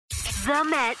The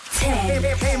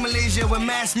MET10. Hey Malaysia, we're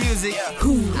mass music.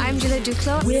 I'm Jula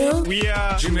Duclo. Will. We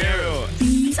are Jumero.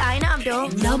 It's Aina Abdul.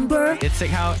 Number It's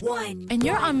like how 1. And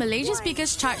you're on Malaysia's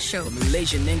biggest chart show.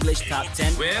 Malaysian English Top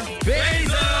 10 with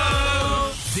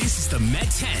Basil. This is the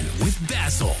MET10 with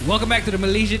Basil. Welcome back to the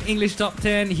Malaysian English Top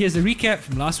 10. Here's a recap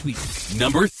from last week.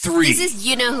 Number 3. This is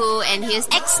You Know Who, and here's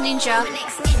Ex-Ninja.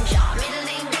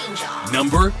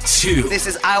 Number 2. This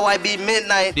is IYB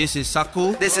Midnight. This is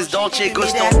Saku. This is Dolce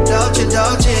Gusto. Dolce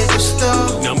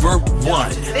Gusto. Number 1.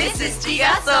 This is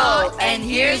Tigaso, and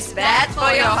here's Bad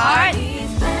for Your Heart.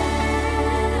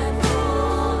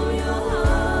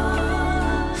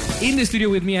 In the studio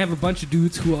with me, I have a bunch of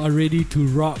dudes who are ready to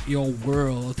rock your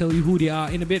world. I'll tell you who they are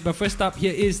in a bit, but first up,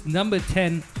 here is number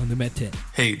 10 on the MET10.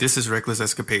 Hey, this is Reckless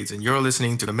Escapades, and you're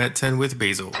listening to the MET10 with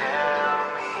Basil.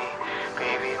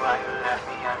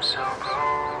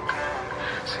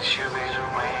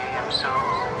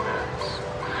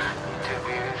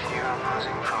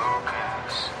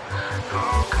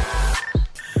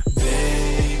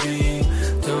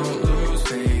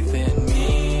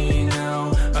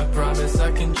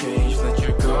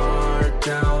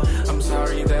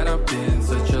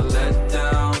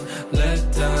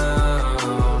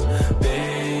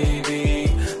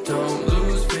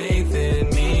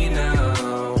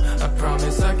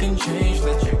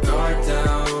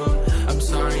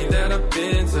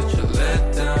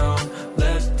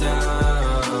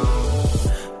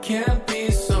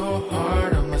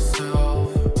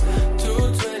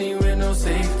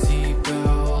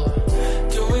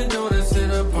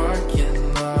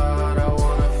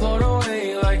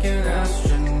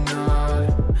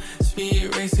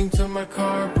 My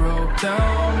car broke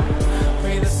down.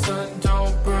 Pray the sun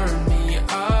don't burn me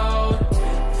out.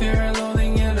 Fear and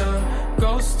loathing in a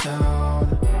ghost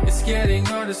town. It's getting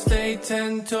hard to stay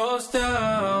 10 toes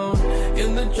down.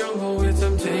 In the jungle with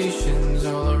temptations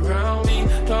all around me.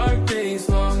 Dark days,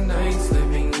 long nights,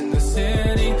 living in the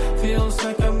city. Feels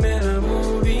like I'm in a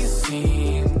movie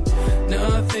scene.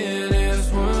 Nothing is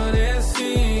what it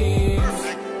seems.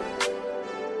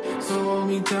 So hold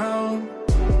me down.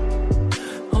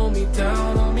 Hold me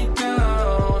down.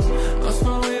 Lost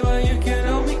my way, but you can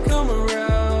help me come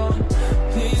around.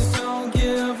 Please don't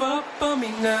give up on me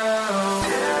now.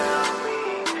 Tell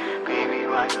me, baby,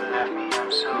 why you left me?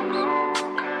 I'm so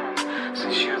broken.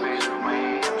 Since you've been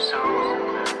away, I'm so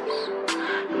hopeless.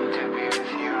 Need to be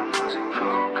with you, I'm losing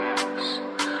focus.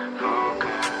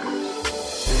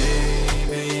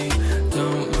 Baby,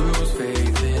 don't lose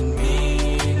faith in me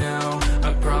now.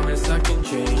 I promise I can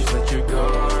change, let your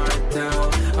guard down.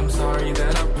 Sorry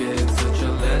that I've been such a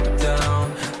letdown.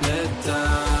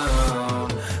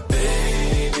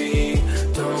 Baby,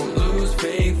 don't lose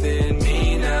faith in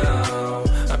me now.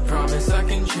 I promise I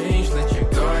can change, let your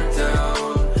guard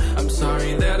down. I'm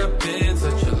sorry that I've been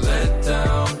such a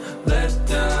letdown.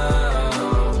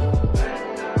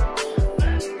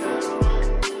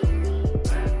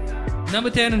 Number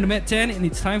 10 on the MET10, and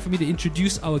it's time for me to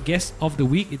introduce our guest of the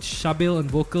week. It's Shabil on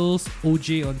vocals,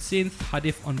 OJ on synth,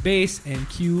 Hadif on bass, and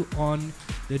Q on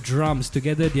the drums.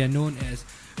 Together, they are known as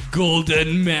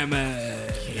Golden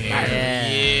Mammoth.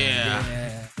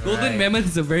 Yeah. Golden Mammoth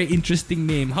is a very interesting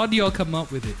name. How do you all come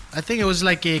up with it? I think it was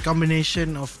like a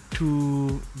combination of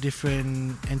two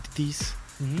different entities.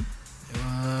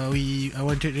 I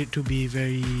wanted it to be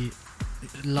very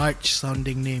large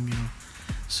sounding name, you know.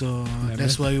 So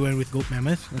that's why we went with Gold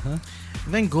Mammoth.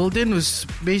 And then Golden was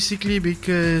basically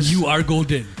because you are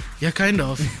golden. Yeah, kind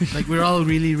of. Like we're all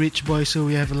really rich boys, so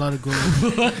we have a lot of gold.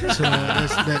 So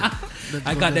that's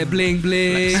I got that bling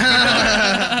bling.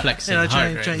 Flexing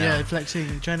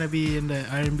flexing. Trying to be in the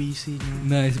R&B scene. You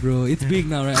know? Nice, bro. It's big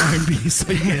now, right? R&B.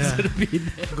 So you guys gotta be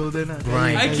there. Golden.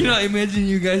 I cannot imagine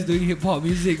you guys doing hip hop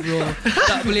music, bro.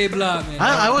 Tak boleh blah, man.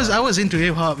 I was into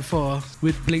hip hop before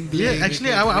with bling bling. Yeah,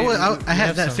 actually, I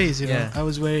had that phase. You know, I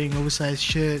was wearing oversized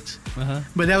shirts.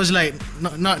 But that was like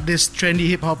not this trendy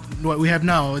hip hop what we have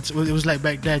now. It was like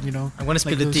back then, you know. I'm gonna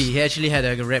spill the tea. He actually had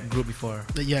a rap group before.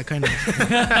 Yeah, kind of.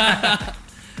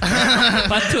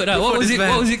 Patut lah. What was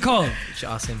it called? You should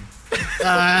ask him.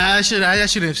 I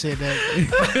shouldn't have said that.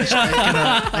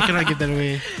 I cannot give that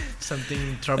away.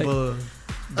 Something trouble.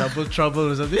 Double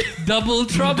Trouble or something. Double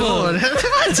Trouble. No,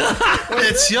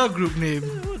 that's your group name.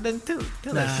 then tell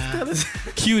Nah. us.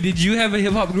 Q, did you have a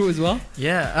hip hop group as well?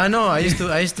 Yeah, no, I used to.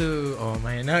 Oh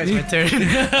my, now it's my turn.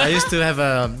 I used to have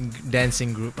a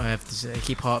dancing group. I have to say,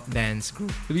 hip hop dance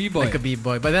group, B-boy. like a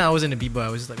b-boy. But then I wasn't a b-boy. I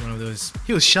was like one of those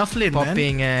He was shuffling,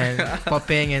 man.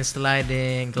 popping and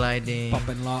sliding, gliding, Pop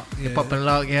and lock. the pop and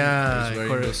lock. Yeah,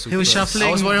 He was shuffling.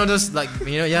 I was one of those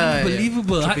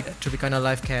Unbelievable. Tropicana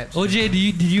Life Cats. OJ,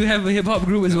 did you have a hip hop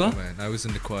group as well? Man, I was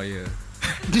in the choir.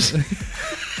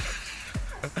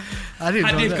 I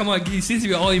didn't know Dave, that. come on, since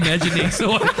we're all imagining, so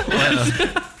what?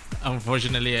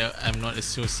 Unfortunately, I'm not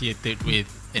associated with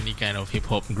any kind of hip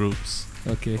hop groups.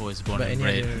 Okay. I was born But and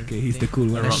any bred. other Okay, he's the cool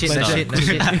one. Rock star.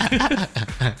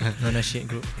 No, Nashid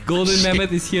group. Golden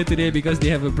Mammoth is here today because they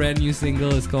have a brand new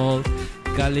single. It's called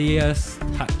Galea's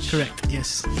Touch. Correct.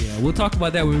 Yes. Yeah, we'll talk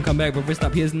about that when we come back. But first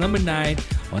up, here's number 9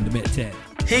 on the MET10.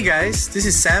 Hey guys, this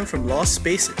is Sam from Lost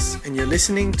Spaces, and you're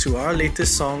listening to our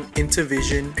latest song,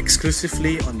 Intervision,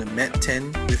 exclusively on the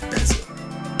MET10 with Basil.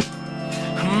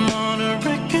 I'm on a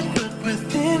record, but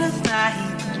within a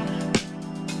night,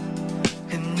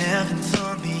 and heaven's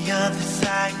on the other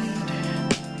side.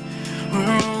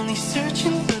 We're only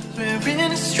searching, but we're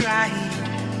in a stride.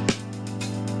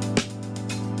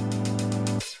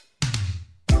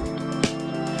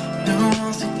 The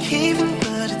walls are caving,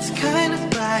 but it's kind of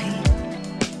bright.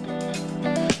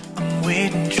 I'm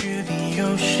wading through the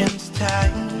ocean's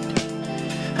tide.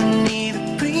 I need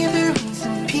a breather and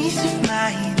some peace of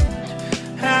mind.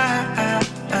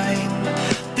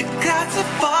 The clouds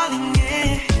are falling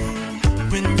in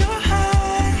when you're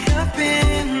high up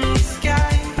in the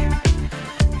sky.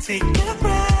 Take a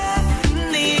breath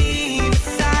and leave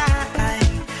aside.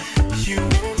 You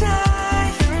and I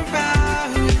are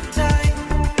out of time.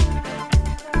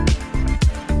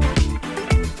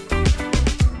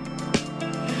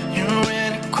 You're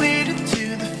an equator to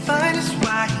the finest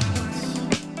wines.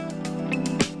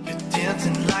 You're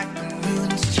dancing like the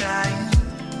moon's child.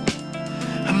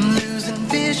 I'm losing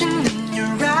vision and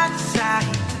you're right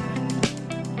side.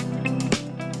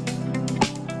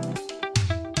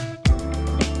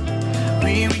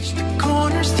 We reach the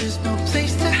corners, there's no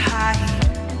place to hide.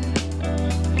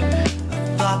 I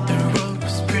thought the road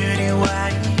was pretty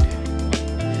wide.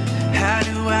 How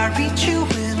do I reach you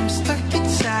when I'm stuck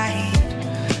inside?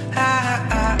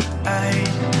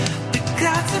 The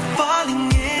clouds are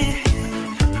falling in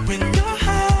when you're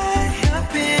high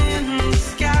up in the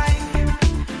sky.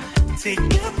 Take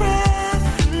a breath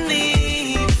and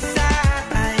leave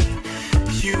aside.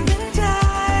 You and I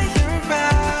are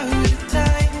out of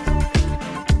time.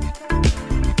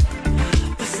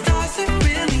 The stars are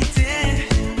really dim.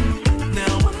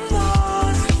 Now I'm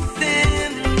lost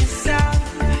within the sound.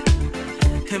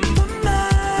 And my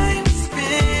mind is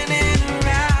spinning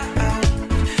around.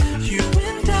 You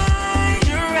and I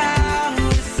are out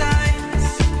of signs.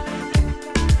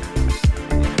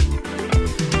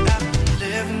 I've been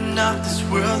living off this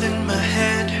world in my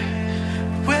head,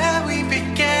 where we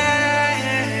began.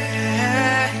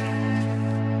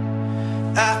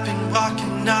 I've been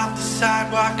walking off the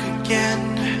sidewalk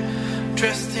again,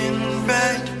 dressed in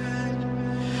red.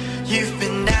 You've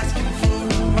been asking for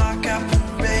a walkout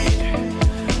parade,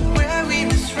 where we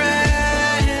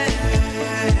misread.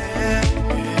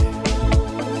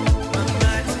 My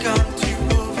mind's gone to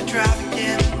overdrive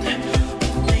again. The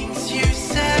things you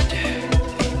said.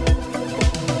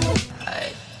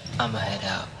 I'ma head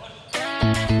out.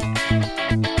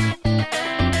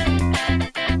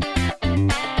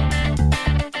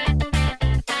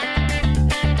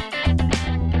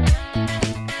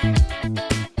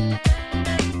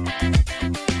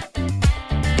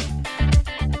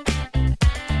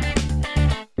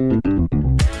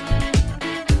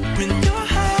 When you're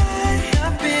high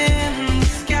up in the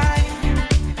sky,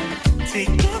 take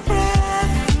a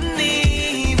breath and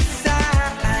leave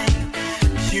aside.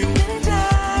 You and I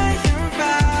are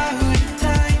out of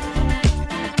time.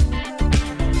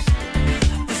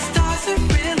 The stars are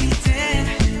really dim.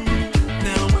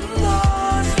 Now I'm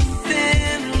lost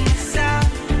within the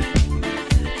sound.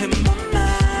 And my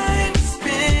mind is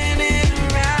spinning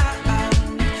around.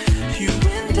 You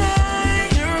and I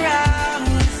are out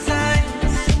of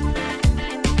signs.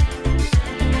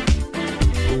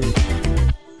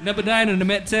 Number 9 on the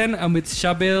MET10, I'm with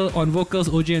Shabil on vocals,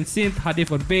 OJ on synth,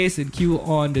 Hadif on bass, and Q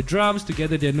on the drums.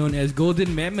 Together they're known as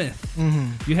Golden Mammoth.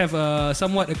 You have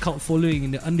somewhat a cult following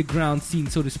in the underground scene,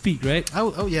 so to speak, right?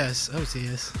 Oh yes, I would say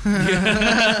yes.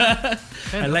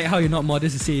 I like how you're not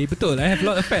modest to say, betul, I have a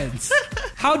lot of fans.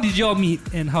 How did y'all meet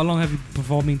and how long have you been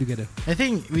performing together? I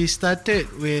think we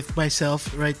started with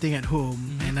myself writing at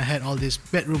home, and I had all these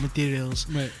bedroom materials.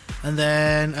 Right. And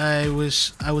then I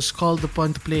was called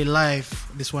upon to play live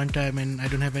this one time, and I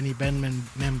don't have any band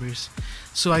members.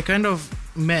 So I kind of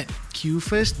met Q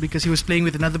first because he was playing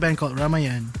with another band called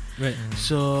Ramayan. Right.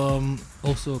 So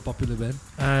also a popular band.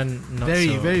 Not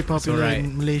very so, popular right.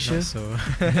 in Malaysia. Not so.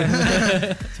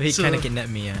 So he kind of kidnapped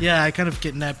me. Yeah. Yeah, I kind of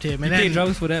kidnapped him. You play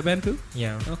drums for that band too?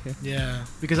 Yeah. Okay. Yeah,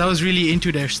 because I was really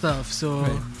into their stuff, so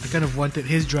Right. I kind of wanted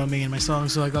his drumming in my song,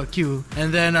 so I got Q.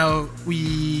 And then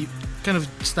we kind of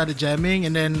started jamming,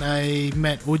 and then I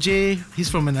met OJ. He's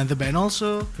from another band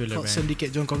also called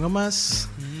Syndicate Jongkong Emas.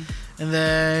 And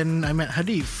then I met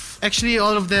Hadif. Actually,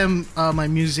 all of them are my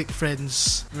music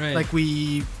friends. Right. Like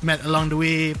we met along the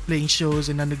way, playing shows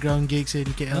and underground gigs in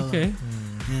KL. Okay.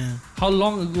 Yeah. How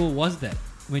long ago was that?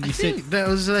 When you I think that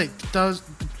was like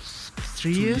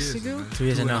 3 years ago. 2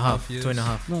 years and a half.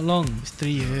 2.5. Not long. It's 3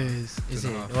 years. Is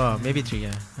it? Well, maybe 3.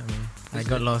 Yeah. I mean, I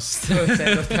got lost. A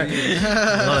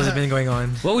lot has been going on.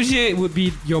 What would you say would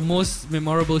be your most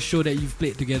memorable show that you've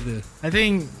played together? I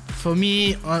think for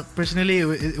me personally,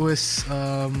 it was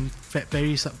Fat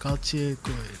Perry Subculture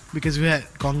because we had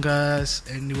congas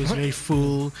and it was very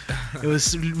full. It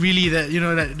was really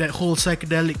that whole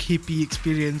psychedelic hippie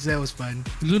experience. That was fun.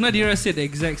 Luna Dira said the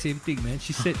exact same thing, man.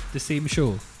 She said the same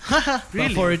show.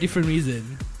 Really? But for a different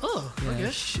reason. Oh, Yeah,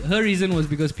 okay. her reason was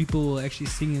because people were actually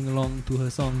singing along to her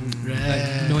song,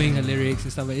 like knowing her lyrics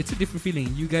and stuff. But it's a different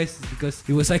feeling. You guys, because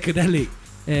it was psychedelic.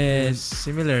 It And was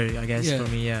similar, I guess, Yeah. for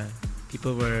me. Yeah,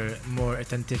 people were more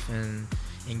attentive and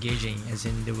engaging, as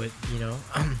in they would,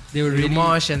 they were do really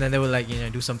mosh and then they would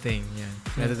do something,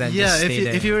 rather than just stay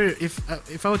there.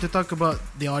 if I were to talk about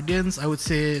the audience, I would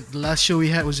say the last show we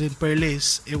had was in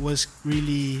Perlis. It was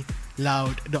really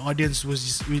loud. The audience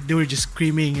was they were just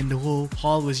screaming, and the whole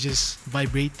hall was just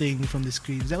vibrating from the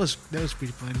screams. That was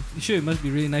pretty fun. sure it must be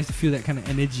really nice to feel that kind of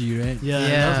energy, right?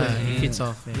 It fits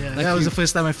off. Yeah, Like that was you- the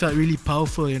first time I felt really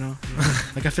powerful.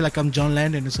 Like I feel like I'm John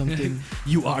Landon or something.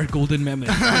 You are Golden Mammoth.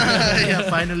 Yeah,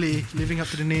 finally living up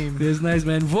to the name. That's nice,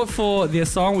 man. Vote for their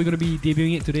song. We're going to be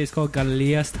debuting it today. It's called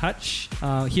Galilea's Touch.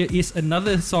 Here is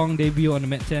another song debut on the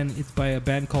MET10. It's by a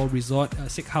band called Resort.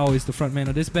 Sik Hao is the frontman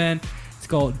of this band. It's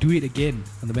called Do It Again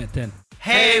on the MET10.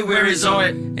 Hey, we're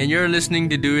Resort, and you're listening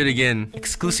to Do It Again.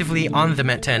 Exclusively on the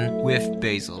MET10 with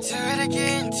Basil. Do it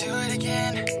again, do it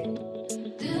again.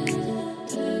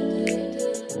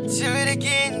 Do it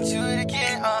again, do it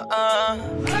again,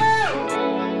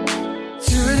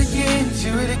 Do it again,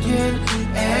 do it again.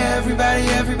 Everybody,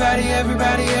 everybody,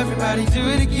 everybody, everybody. Do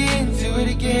it again, do it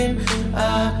again.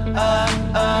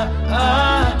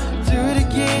 Do it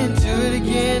again, do it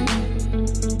again.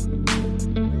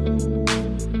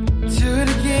 Do it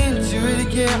again, do it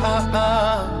again,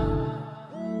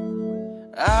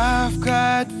 I've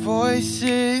got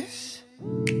voices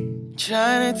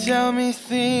trying to tell me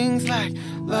things like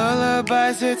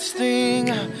lullabies that sting.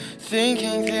 I'm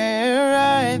thinking they're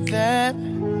right, that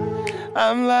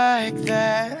I'm like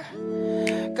that.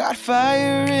 Got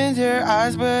fire in their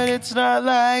eyes, but it's not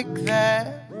like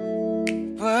that.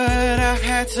 But I've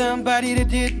had somebody that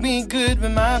did me good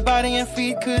when my body and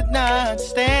feet could not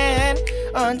stand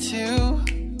on two.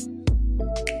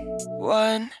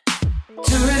 One.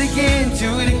 Do it again,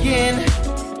 do it again.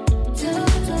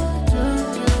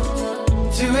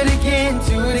 Do it again,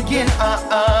 do it again,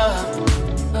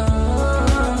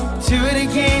 Do it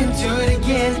again, do it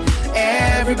again.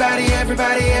 Everybody,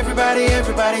 everybody, everybody,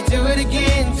 everybody. Do it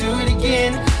again, do it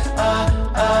again,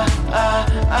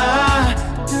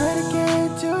 Do it again,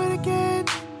 do it again.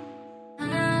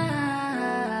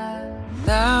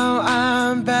 Now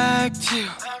I'm back to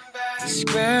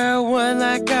square one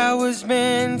like I was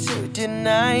meant to.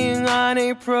 Denying on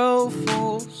April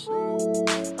Fools.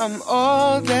 I'm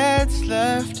all that's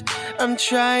left. I'm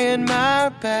trying my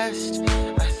best.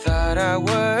 I thought I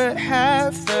would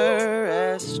have the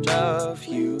rest of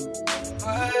you, but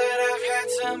I've had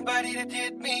somebody that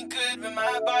did me good when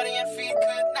my body and feet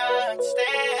could not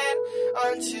stand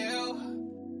on two.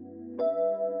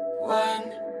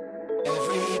 One.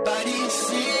 Everybody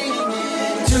singing.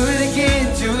 Do it again,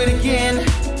 do it again.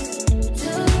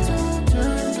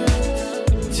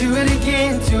 Do it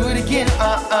again, do it again,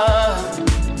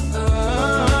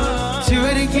 Do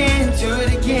it again, do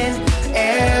it again.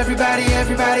 Everybody,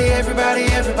 everybody, everybody,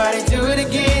 everybody. Do it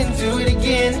again, do it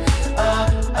again,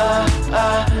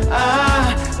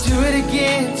 Do it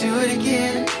again, do it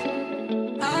again.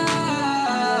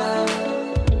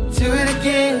 Do it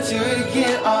again, do it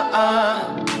again,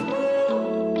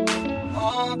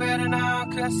 All better now,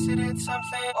 cause it did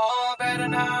something. All better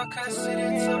now, cause it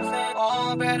did something.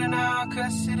 All better now,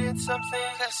 cause it did something.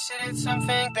 Cause it did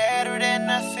something better than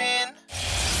nothing.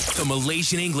 The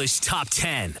Malaysian English Top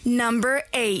 10. Number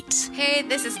 8. Hey,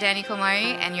 this is Danny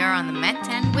Komari, and you're on the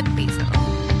MET10 with Basil.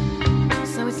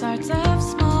 So it starts off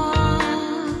small.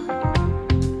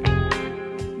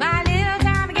 By little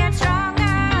time it gets stronger.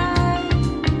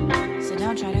 So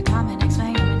don't try to come and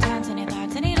explain your intents and your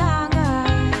thoughts any longer.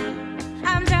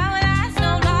 I'm telling that's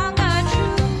no longer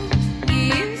true. You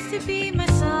used to be my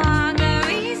song, the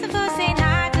reason for saying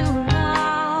hi too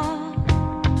long.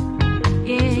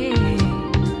 Yeah.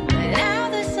 But now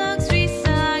the song's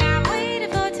resung, I've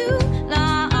waited for too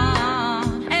long.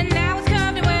 And now it's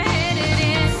coming, we're headed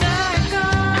in circles,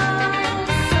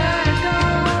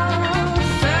 circles,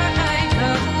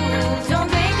 circles. Don't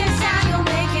make it sound, you'll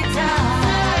make it tough.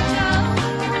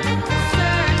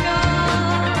 Circles,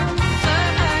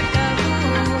 circles.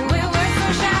 We'll work so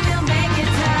sharp, we'll make it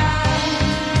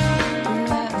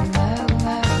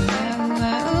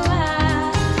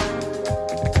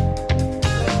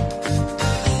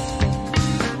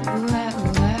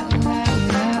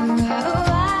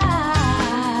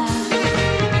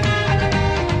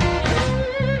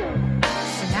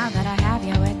So now that I have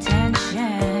your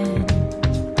attention,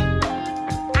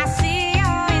 I see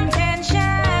your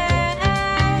intention.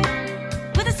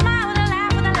 With a smile, with a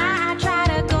laugh, with a lie, I try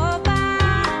to go by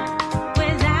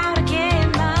without a care in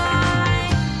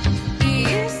mind. You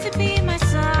used to be my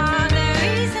song, the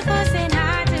reason for saying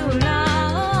hi too long.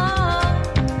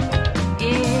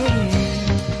 Yeah,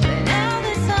 but now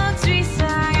the song's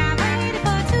resung, I waited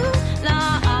for too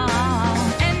long,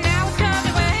 and now it's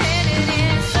coming, we're headed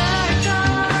in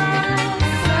circles,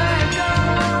 circles,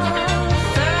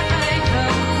 circles.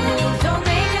 Don't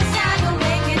make a sound, you'll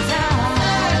make it tough.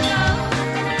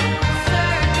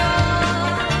 Circles,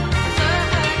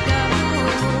 circles.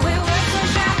 We'll work so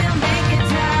sharp, we'll make it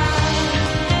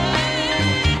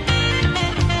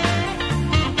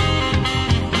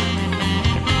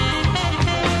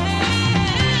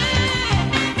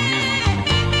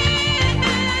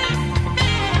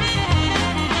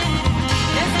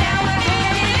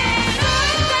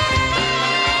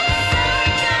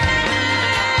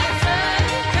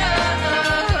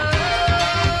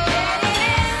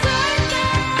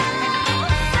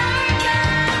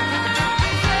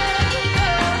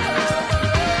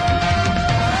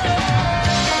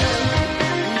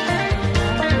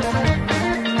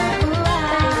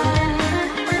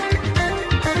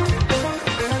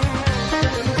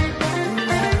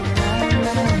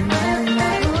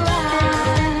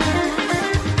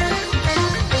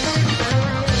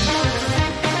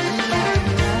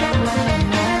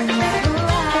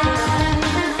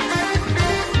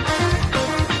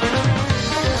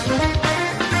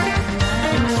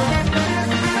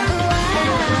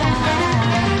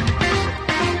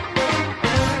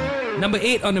Number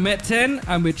 8 on the MET10,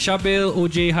 I'm with Shabil,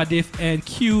 OJ, Hadif, and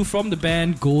Q from the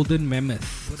band Golden Mammoth.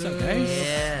 What's up, guys?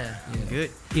 Yeah. Good.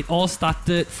 It all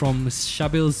started from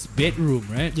Shabil's bedroom,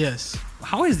 right? Yes.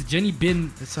 How has the journey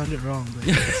been? That sounded wrong. But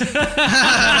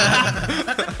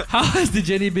How has the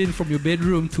journey been from your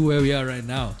bedroom to where we are right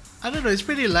now? I don't know. It's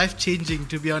pretty life changing,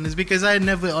 to be honest, because I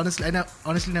honestly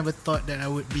never thought that I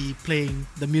would be playing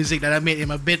the music that I made in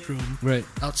my bedroom, Right.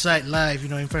 outside live,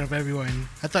 in front of everyone.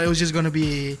 I thought it was just gonna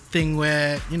be a thing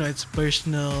where it's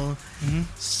personal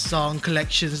song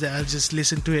collections that I'll just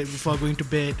listen to it before going to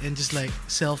bed and just like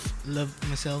self-love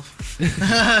myself,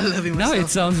 loving Now myself. it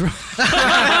sounds wrong.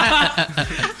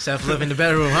 Self-love in the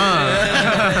bedroom,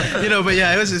 huh? But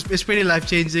yeah, it's pretty life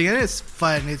changing and it's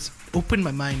fun. It's opened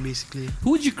my mind basically.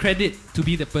 Who would you credit to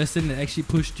be the person that actually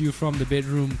pushed you from the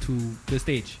bedroom to the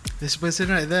stage? This person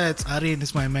right there, it's Arin,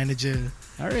 is my manager.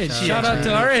 Arin, shout out to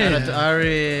Arin. Shout out to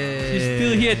Arin. She's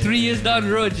still here 3 years down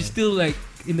the road. She's still like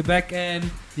in the back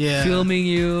end, filming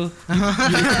you.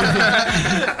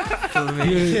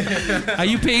 Are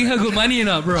you paying her good money or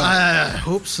not, bro? I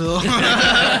hope so.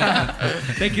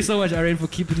 Thank you so much, Arin, for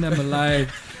keeping them alive.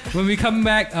 When we come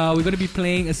back, we're going to be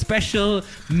playing a special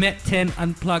MET10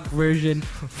 unplugged version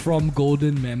from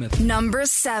Golden Mammoth. Number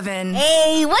 7.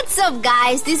 Hey, what's up,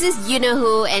 guys? This is You Know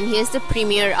Who, and here's the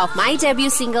premiere of my debut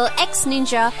single, Ex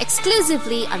Ninja,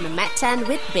 exclusively on the MET10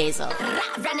 with Basil.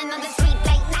 Running on the street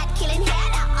like not killing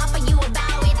head. Offer you a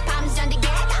bow with palms done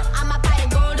together. I'm a part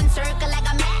of golden circle like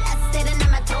a man. Sitting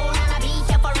on my throne and I'll be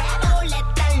here forever. Oh, let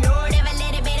the Lord have a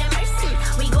little bit of mercy.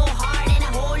 We go hard and a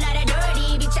whole lot of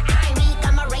dirty. Bitch, I weak,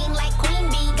 I'm a reign like queen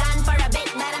bee. Gone for a bit,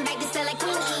 but I'm back to still like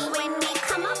queen bee. When we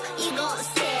come up, you gon'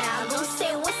 stare. Gon'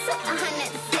 say what's up,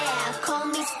 100 flare. Call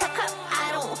me stuck up,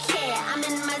 I don't care. I'm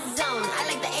in my zone, I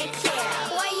like the air clear.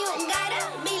 Why you gotta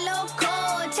be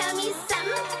local? Tell me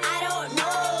something I don't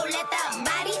know. Let the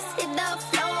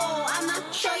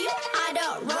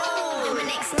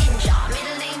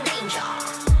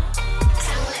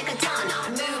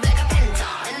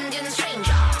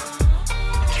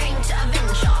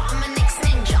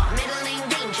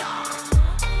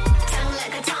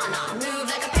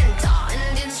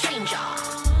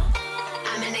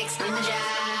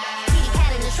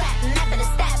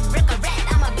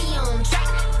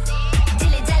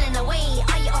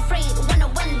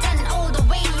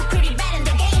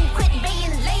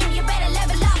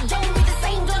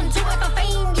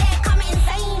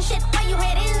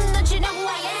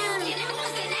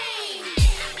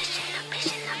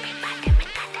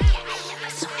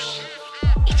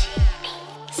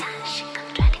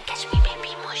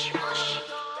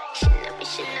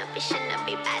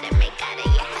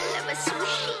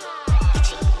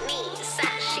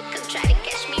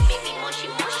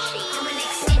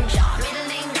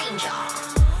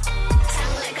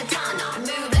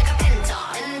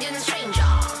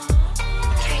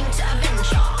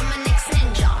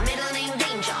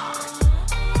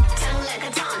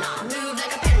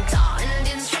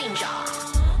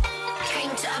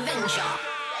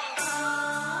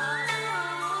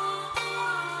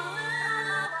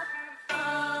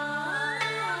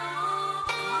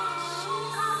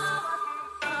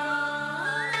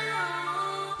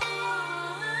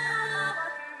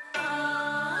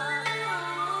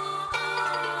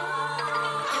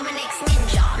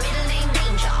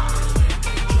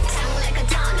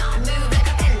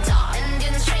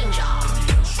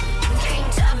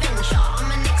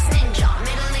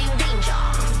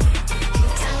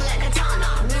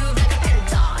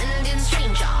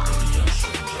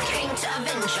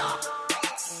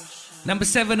Number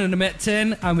 7 on the Met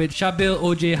 10, I'm with Shabil,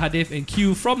 OJ, Hadif, and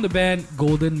Q from the band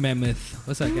Golden Mammoth.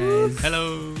 What's up, guys?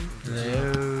 Hello.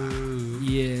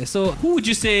 Yeah, so who would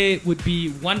you say would be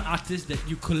one artist that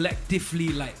you collectively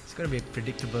like? It's gonna be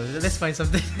predictable. Let's find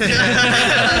something.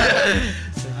 I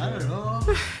don't know.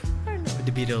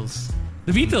 The Beatles.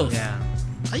 The Beatles? Yeah.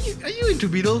 Are you into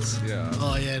Beatles? Yeah.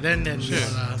 Oh yeah, then Sure.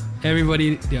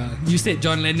 Everybody, yeah. You said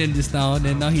John Lennon just now, and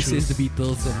then now he says the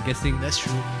Beatles, so I'm guessing that's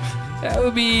true. that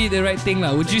would be the right thing,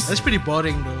 lah. Would you? That's pretty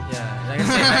boring, though. Yeah, like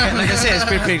I said, it's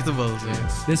pretty predictable. So.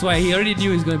 That's why he already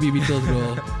knew it's gonna be Beatles,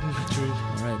 bro. True.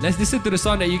 Alright, let's listen to the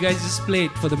song that you guys just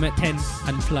played for the Met 10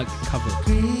 Unplugged cover.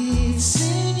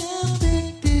 Sing a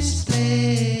big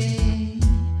display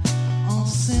on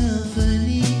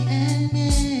symphony and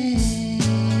names.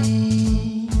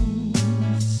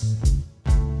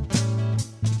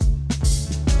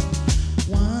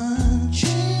 One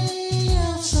tree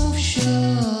out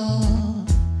offshore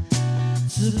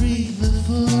to breathe the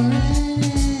foreign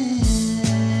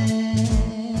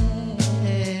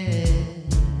air.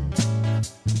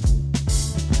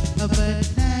 But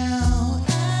now I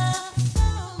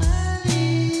found my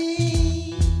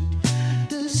lead.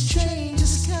 The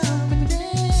strangest company.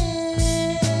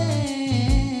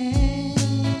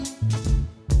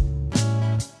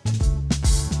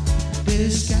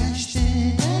 Disguised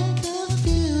in a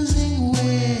confusing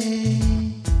way,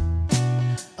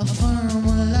 a firm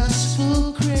or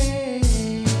lustful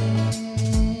crave.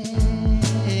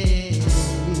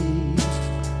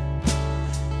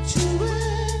 To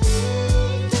any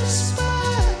the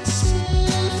sparks in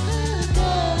the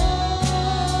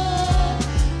dark.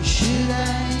 Should I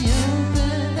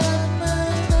open up my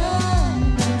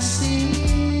mind and see?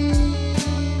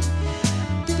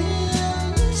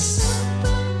 Then there's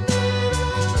something that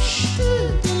I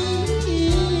should be.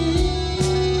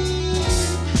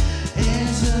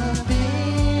 As a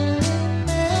feeling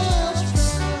melts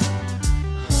from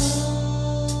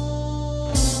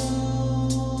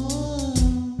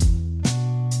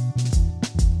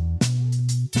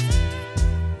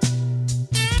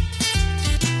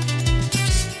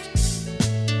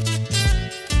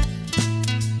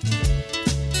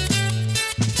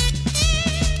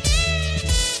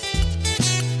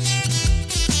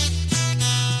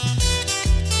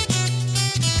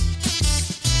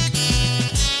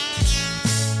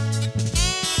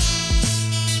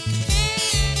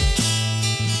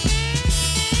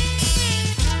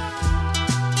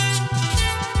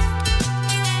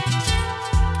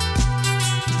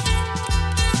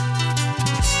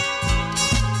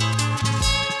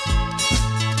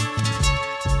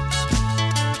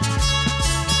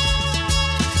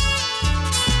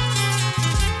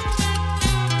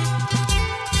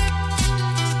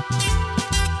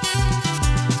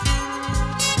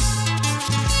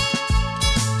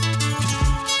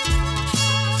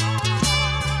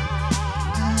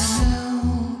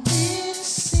it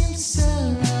seems so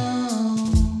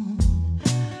wrong,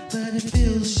 but it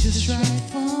feels just right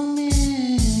for me.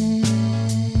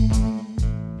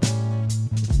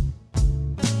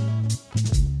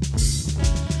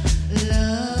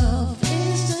 Love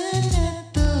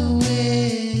isn't the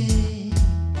way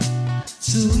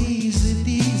to easy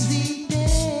these days.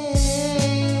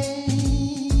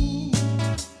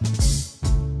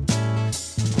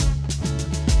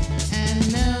 And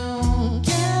no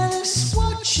girl is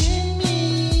watching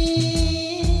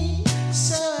me,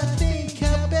 so I think I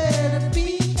better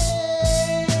behave.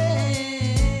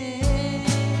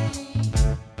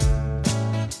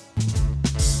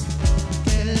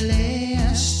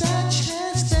 Galea's touch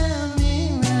has done me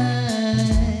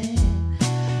right,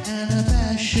 and a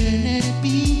passionate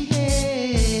behave.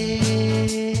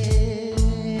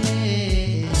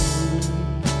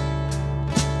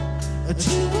 To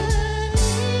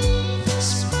any the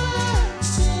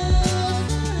sparks in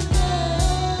the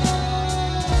dark.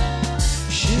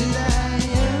 Should I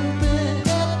open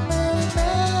up my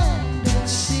mind and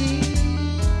see?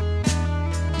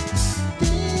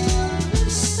 Then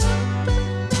there's something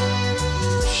that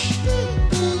I should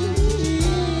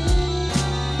believe.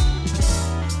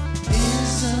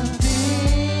 Is a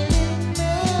feeling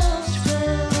melts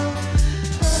from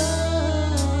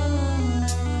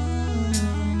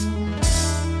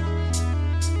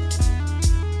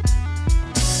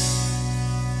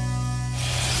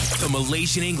The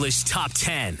Malaysian English Top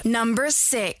 10. Number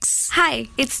 6. Hi,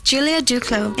 it's Julia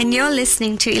Duclos, and you're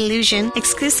listening to Illusion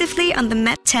exclusively on the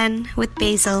Met 10 with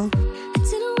Basil. I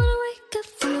didn't wanna wake up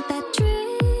from a bad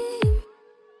dream.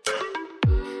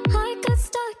 I got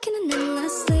stuck in an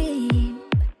endless sleep.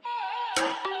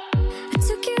 I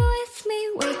took you with me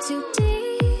way too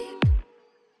deep.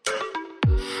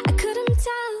 I couldn't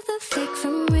tell the fake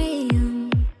from real.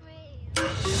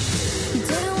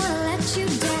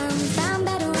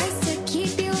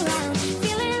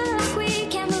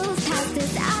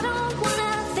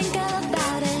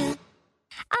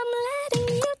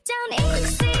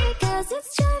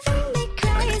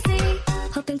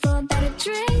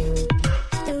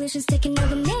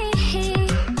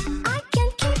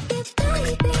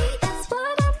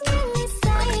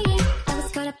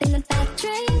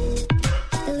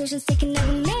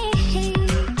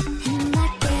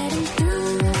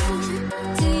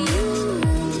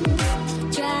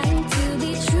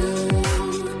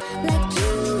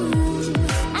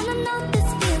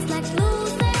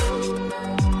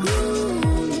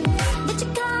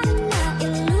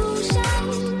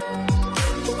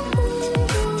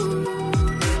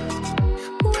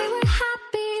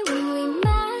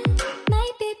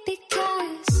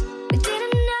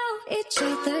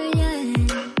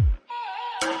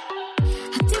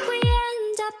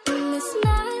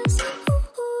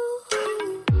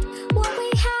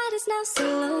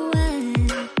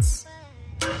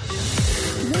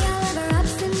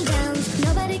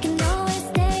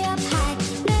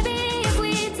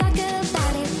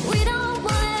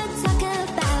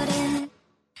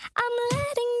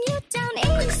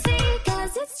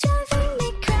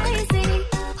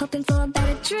 looking for a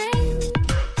better dream.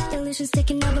 Illusions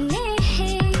taking over me.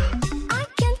 I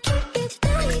can't keep you,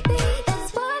 baby.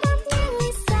 That's what I'm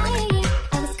really saying.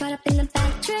 I was caught up in a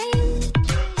bad dream.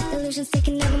 Illusions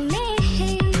taking over me.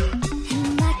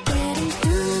 I'm not getting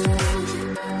through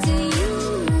to you.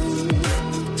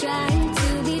 Trying to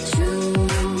be true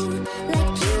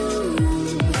like you.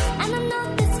 And I know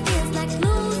this feels like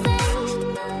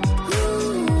losing.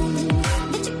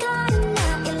 But you got in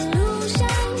my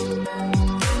illusion.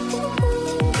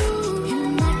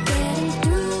 I'm not getting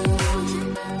through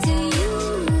to you.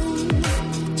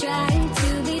 Trying to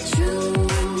be true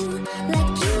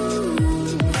like you.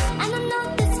 And I know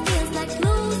this feels like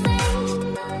losing.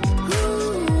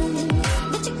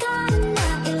 But you got in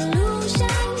my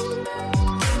illusion.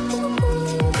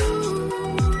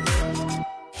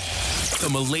 The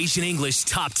Malaysian English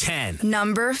Top 10.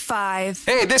 Number 5.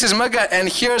 Hey, this is Magat, and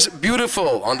here's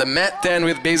Beautiful on the MET10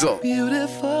 with Basil.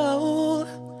 Beautiful,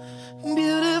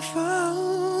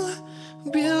 beautiful,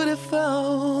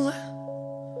 beautiful.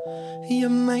 You're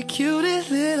my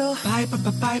cutest little bye bye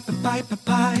bye bye bye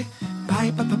bye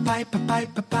bye bye bye bye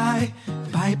bye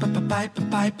bye bye bye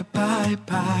bye bye bye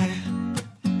bye.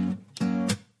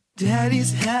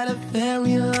 Daddy's had a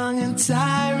very long and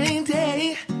tiring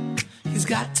day. He's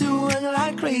got to work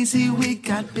like crazy, we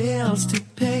got bills to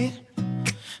pay.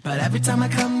 But every time I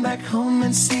come back home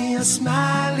and see a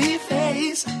smiley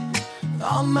face,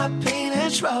 all my pain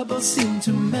and trouble seem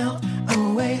to melt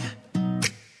away.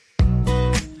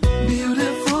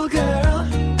 Beautiful girl,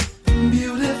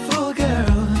 beautiful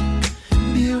girl,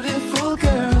 beautiful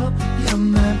girl, you're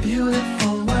my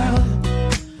beautiful world.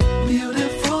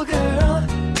 Beautiful girl,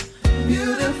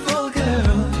 beautiful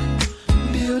girl,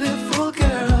 beautiful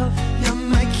girl, you're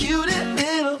my cutest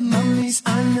little. Mommy's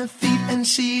on her feet and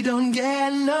she don't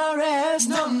get no rest,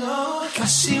 no, no.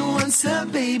 Cause she wants her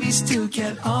babies to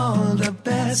get all the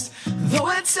best. Though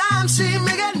at times she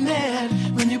may get mad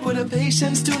when you put her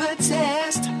patience to the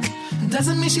test.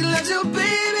 Doesn't mean she loves your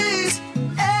babies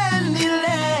any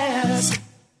less.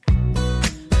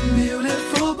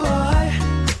 Beautiful boy,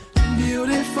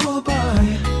 beautiful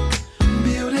boy,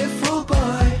 beautiful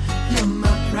boy, you're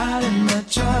my pride and my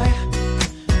joy.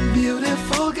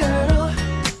 Beautiful girl,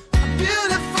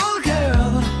 beautiful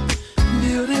girl,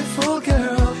 beautiful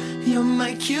girl, you're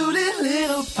my cutest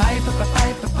little bye bye bye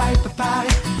bye bye bye bye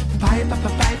bye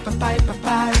bye bye bye bye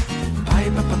bye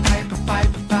bye bye bye bye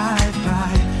bye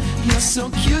bye. You're so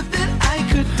cute that I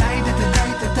could die, die, die,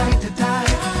 die, die, die, die,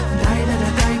 die, die, die,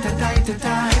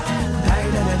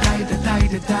 die, die,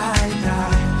 die, die,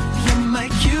 die. You're my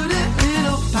cutest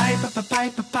little bye, bye, bye,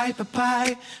 bye, bye,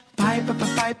 bye, bye, bye,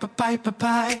 bye, bye,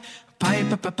 bye,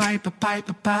 bye, bye, bye, bye,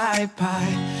 bye, bye,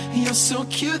 bye. You're so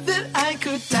cute that I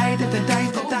could die, die, die,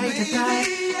 die, die, die, die,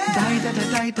 die, die,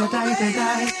 die, die,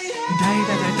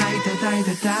 die,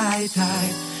 die, die, die.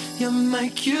 You're my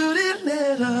cutest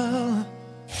little.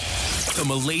 The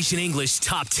Malaysian English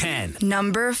Top 10.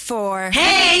 Number 4.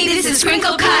 Hey, this is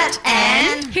Crinkle Cut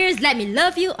and Here's Let Me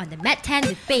Love You on the MET10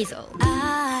 with Basil.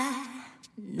 I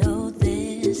know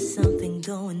there's something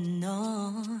going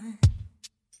on,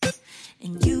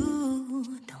 and you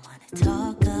don't want to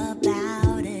talk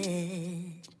about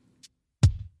it.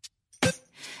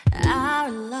 Our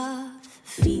love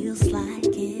feels like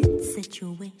it's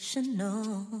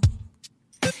situational.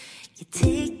 You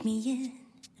take me in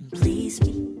and place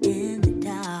me in the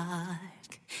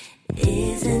dark.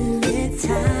 Isn't it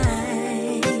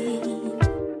time?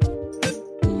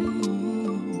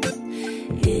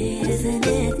 Isn't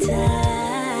it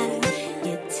time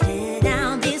you tear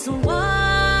down these walls?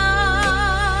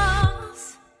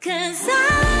 'Cause I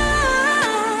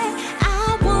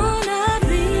wanna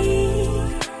be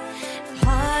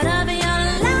part of your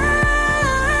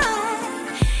life.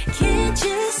 Can't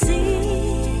you see?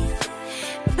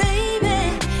 Baby,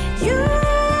 you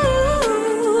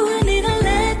need to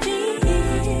let me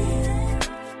in.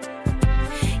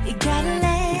 You gotta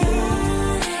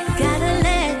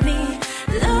let me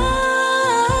love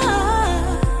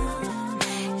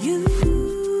you.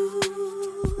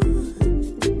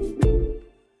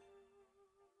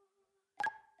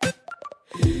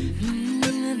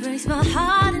 It breaks my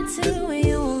heart in two when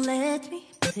you won't let me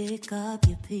pick up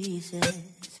your pieces.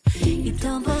 You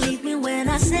don't believe me when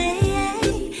I say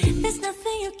there's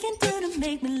nothing you can do to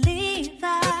make me leave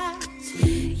us.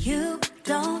 You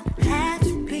don't have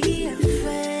to be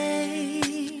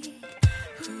afraid.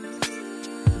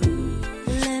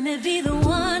 Let me be the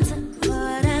one to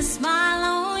put a smile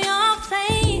on your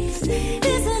face.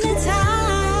 Isn't it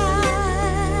time?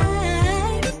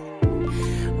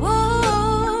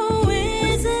 Whoa,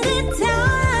 isn't it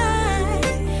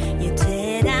time? You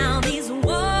tear down these walls.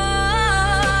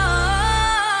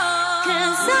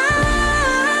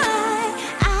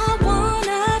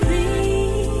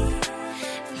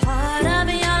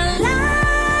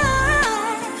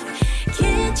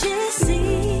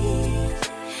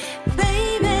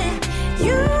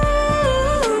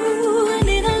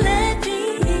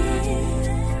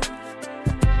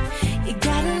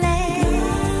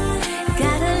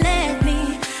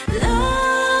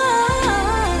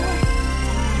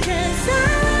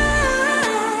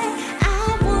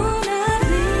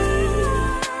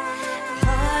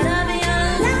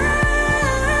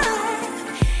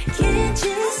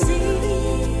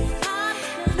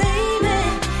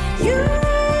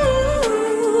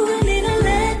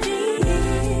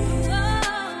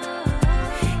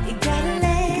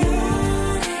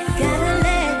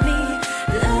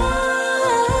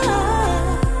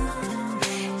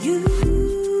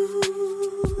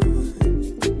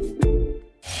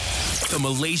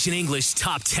 Malaysian English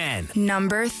Top 10.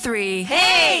 Number 3.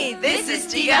 Hey, this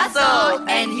is Tigaso,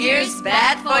 and here's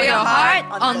Bad for Your Heart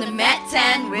on the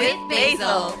MET10 with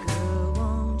Basil.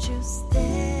 Won't you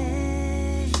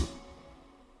stay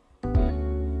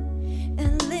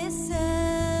and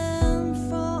listen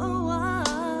for a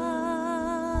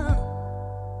while?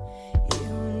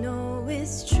 You know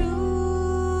it's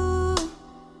true.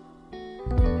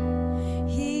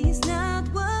 He's not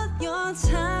worth your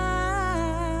time.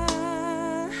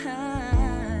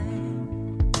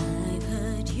 I've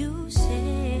heard you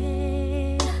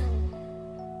say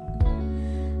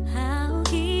how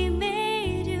he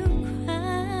made you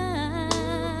cry.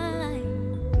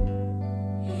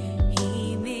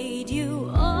 He made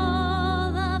you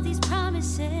all of these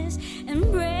promises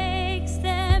and breaks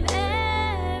them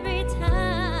every time.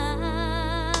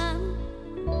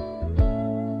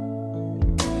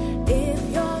 If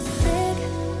you're sick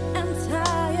and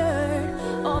tired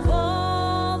of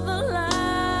all the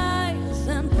lies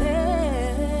and pain,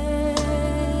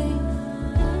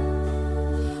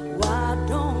 why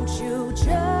don't you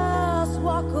just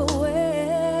walk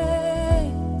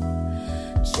away?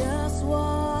 Just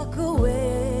walk away.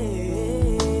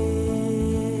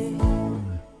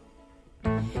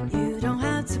 You don't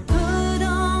have to put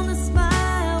on a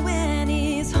smile when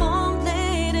he's home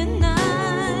late at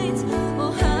night,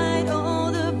 or hide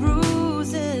all the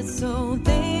bruises so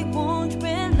they won't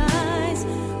realize.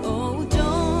 Oh,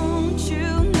 don't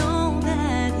you know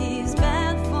that he's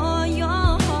bad for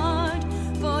your heart,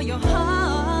 for your heart?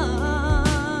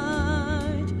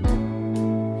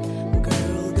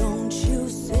 Girl, don't you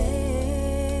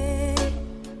say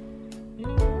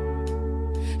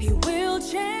he will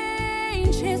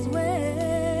change his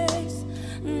ways.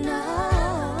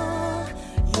 Now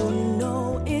you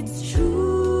know it's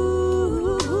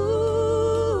true.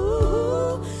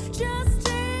 Just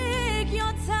take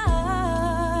your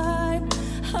time.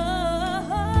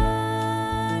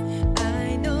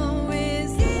 I know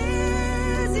it's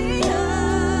easier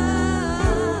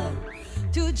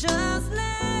to just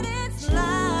let it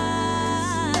slide.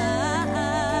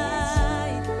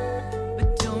 But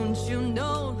don't you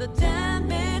know the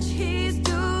damage he's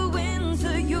doing to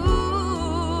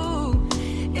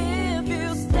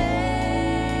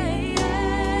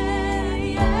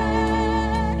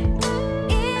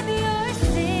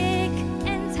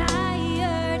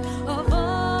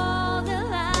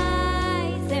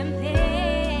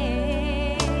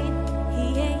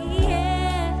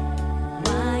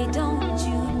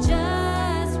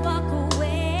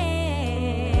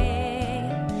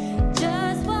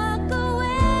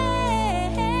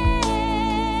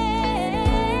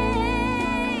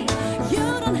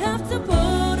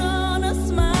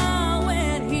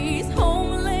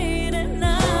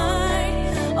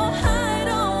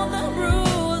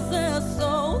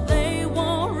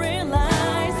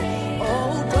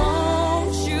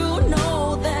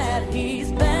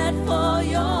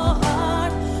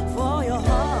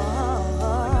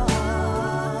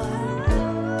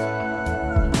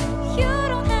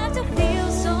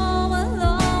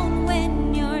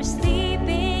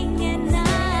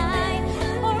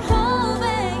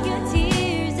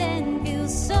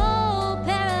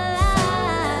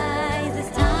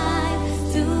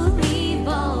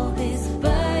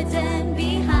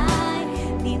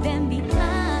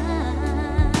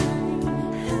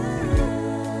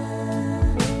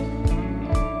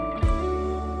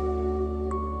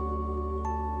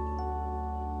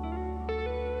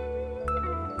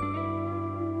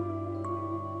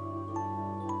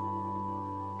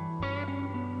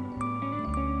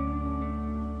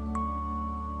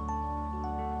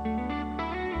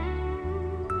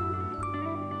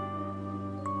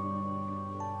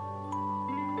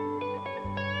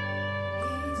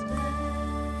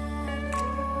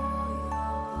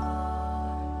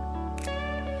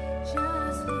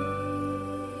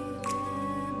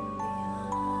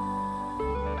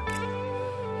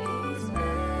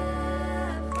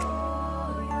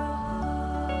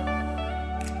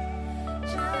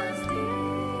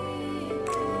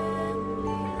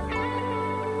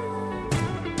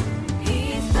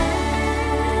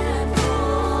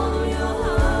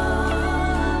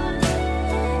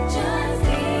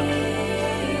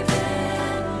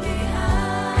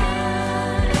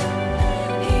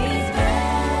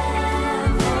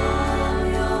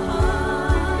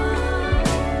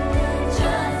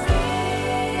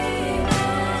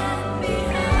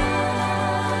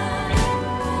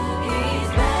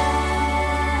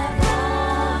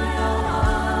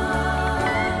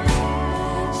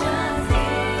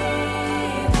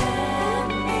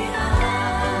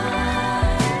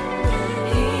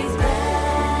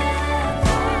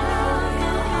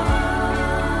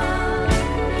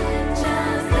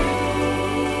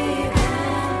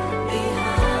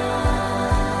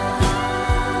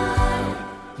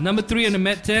Number 3 on the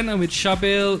Met 10, I'm with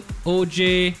Shabil,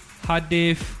 OJ,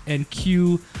 Hadif, and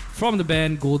Q from the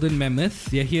band Golden Mammoth.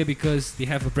 They're here because they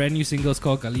have a brand new single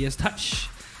called Galia's Touch.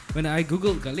 When I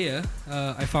googled Galia,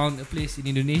 I found a place in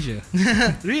Indonesia.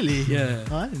 Really? Yeah.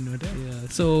 Oh, I didn't know that. Yeah.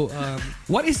 So,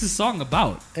 what is the song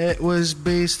about? It was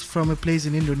based from a place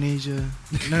in Indonesia.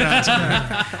 No,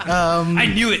 I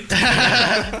knew it.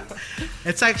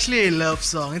 It's actually a love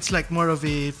song. It's like more of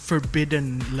a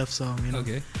forbidden love song. You know?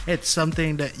 Okay. It's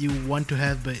something that you want to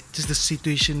have, but just the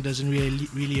situation doesn't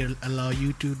really allow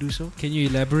you to do so. Can you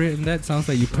elaborate on that? Sounds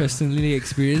like you personally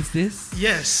experienced this.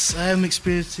 Yes, I am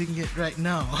experiencing it right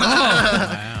now.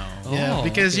 Wow. Yeah,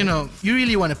 because you know you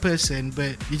really want a person,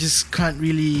 but you just can't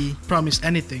really promise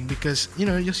anything because you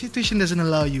know your situation doesn't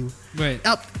allow you. Right.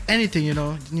 Up anything, you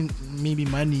know, maybe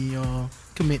money or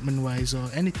commitment wise or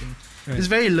anything. Right. It's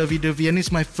very lovey-dovey, and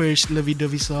it's my first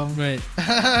lovey-dovey song. Right.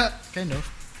 Kind of.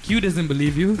 Q doesn't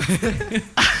believe you.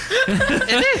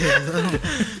 It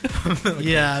is.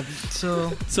 Yeah.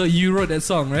 So you wrote that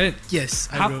song, right? Yes,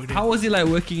 I wrote it. How was it like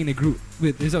working in a group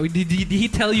with? So did he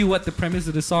tell you what the premise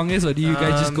of the song is, or do you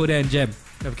guys just go there and jam?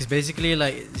 No, because basically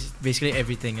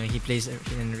everything. He plays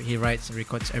and he writes and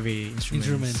records every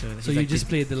instrument. So you just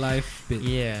play the live bit.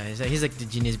 Yeah, he's like the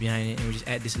genius behind it, and we just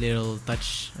add this little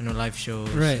touch, live shows.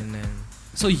 Right. And then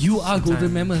so you are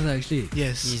Golden Mammoth, actually.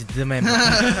 Yes. He's the mammoth.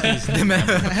 He's the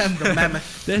mammoth. I am the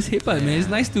mammoth. That's hip hop, man. It's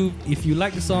nice to, if you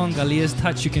like the song Galia's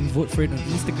Touch, you can vote for it on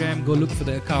Instagram. Go look for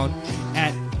the account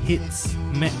at HITZ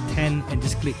MET10 and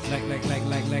just click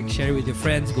like, share it with your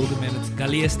friends. Golden Mammoth,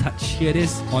 Galia's Touch. Here it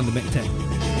is on the MET10.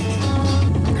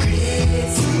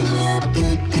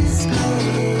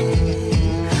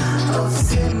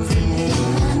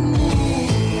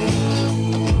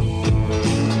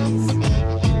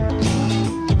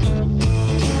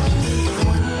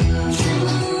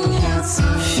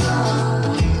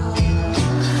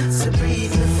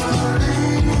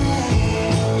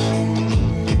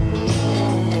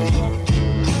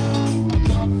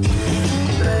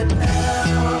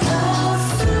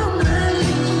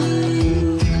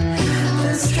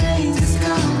 Strangers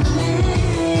come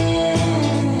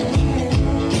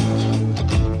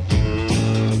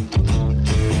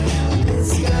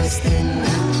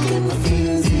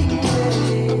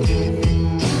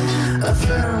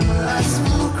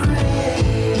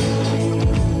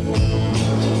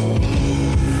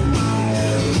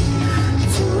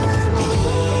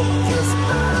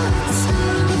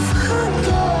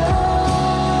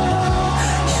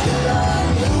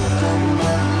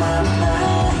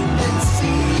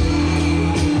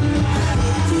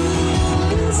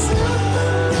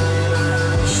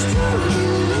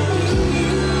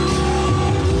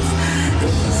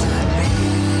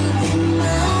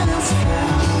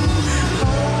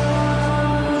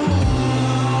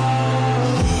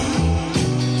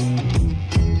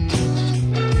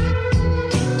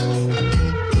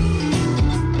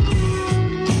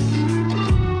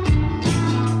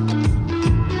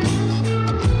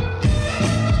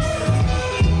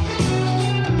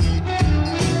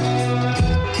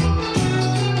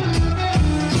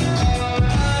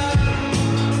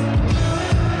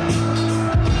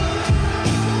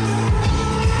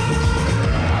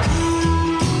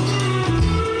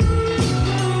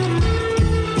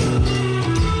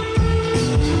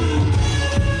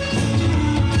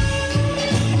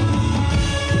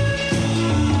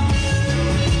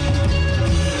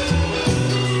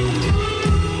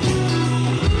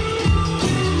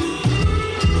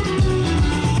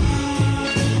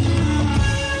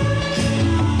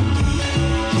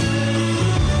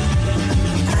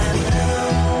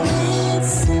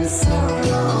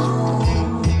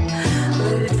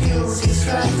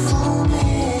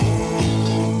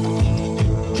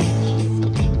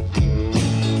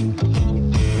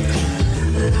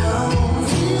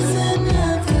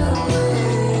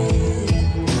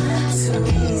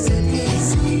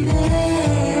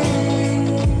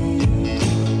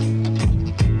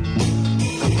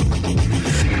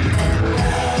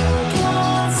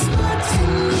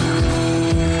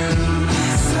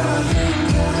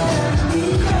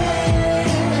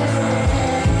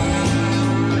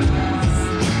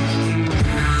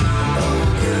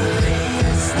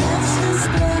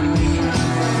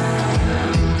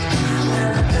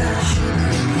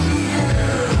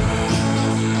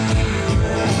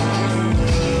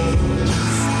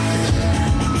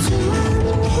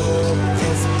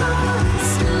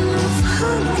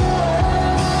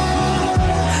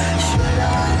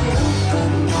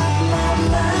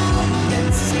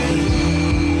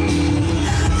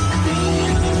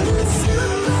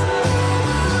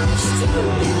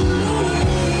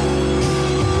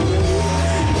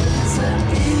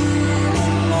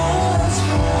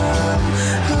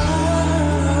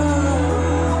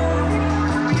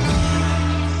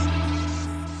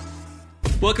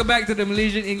Welcome back to the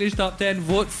Malaysian English Top 10.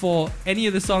 Vote for any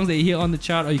of the songs that you hear on the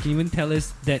chart, or you can even tell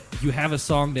us that you have a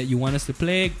song that you want us to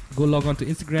play. Go log on to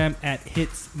Instagram at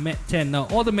HITZ MET10. Now,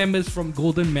 all the members from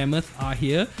Golden Mammoth are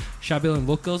here. Shabil on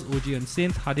vocals, OG on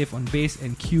synth, Hadif on bass,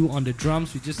 and Q on the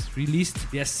drums. We just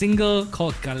released their single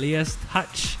called Galea's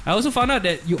Touch. I also found out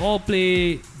that you all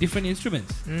play different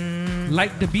instruments.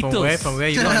 Like the Beatles. From where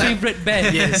you your got favorite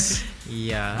band. Yes.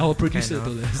 Yeah. Our producer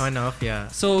told us. Kind of, yeah.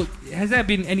 So, has there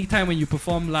been any time when you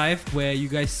perform live where you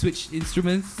guys switched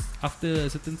instruments after a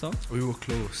certain song? We were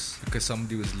close because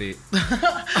somebody was late. Was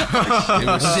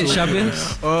it Shabil? And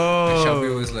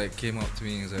Shabil was like, came up to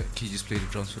me and was like, "Can you just play the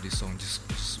drums for this song?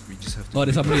 We just have to." Oh,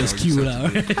 there's somebody else cue lah.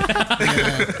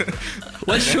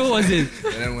 What show was it?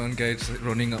 And then one guy just like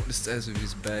running up the stairs with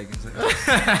his bag and was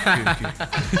like, okay.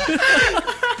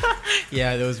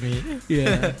 Yeah, that was me.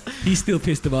 Yeah, he's still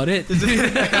pissed about it.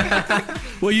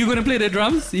 Were you gonna play the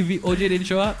drums if OJ didn't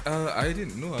show up? I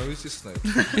didn't know. I was just like,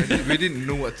 we didn't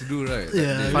know what to do, right?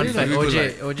 Yeah. Fun fact, we were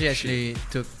OJ actually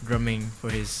took drumming for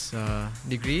his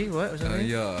degree. What was it?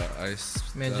 Yeah,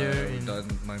 done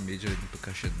my major in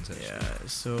percussions. Actually. Yeah,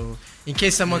 so in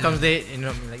case someone comes late,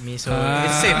 like me, so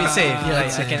it's safe. Yeah,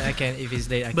 like, I can if he's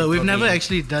late. But we've never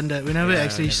actually done that. We never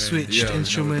actually switched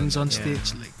instruments on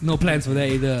stage. Like, no plans for that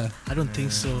either. I don't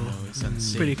think so.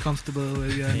 It's pretty comfortable where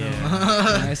we are now.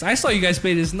 Nice. I saw you guys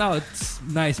play this now. It's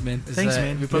nice, man. Thanks,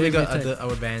 man. We probably got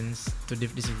our bands to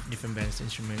different bands to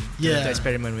instrument. Yeah. To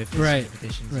experiment with right.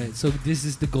 interpretations. Right. So this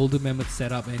is the Golden Mammoth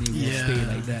setup, and it will stay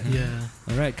like that. Yeah.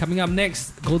 All right. Coming up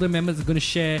next, Golden Mammoth is going to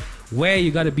share where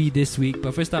you got to be this week.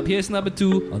 But first up, here's number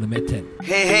 2 on the MET10.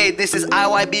 Hey, this is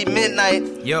IYB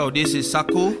Midnight. Yo, this is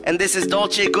Saku. And this is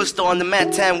Dolce Gusto on the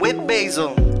MET10 with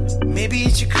Basil. Maybe you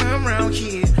should come round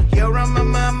here. You're on my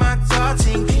mind, my thoughts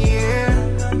ain't clear.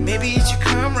 Maybe you should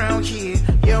come round here.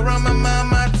 You're on my mind,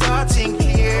 my thoughts ain't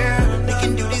clear. We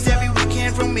can do this every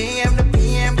weekend from AM to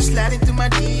PM. Just slide into my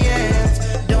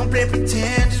DMs. Don't play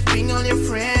pretend, just bring all your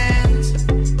friends.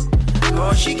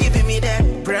 Oh, she giving me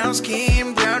that brown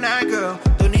skin, brown eyed girl.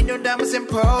 Don't need no diamonds and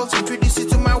pearls. Introduce you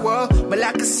to my world, but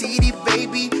like a CD,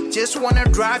 baby. Just wanna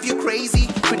drive you crazy.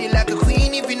 Pretty like a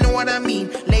queen, if you know what I mean.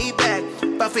 Lay back,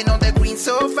 puffing on that green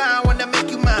sofa. I wanna make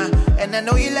you mine, and I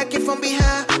know you like it from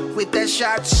behind. With that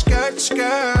short skirt.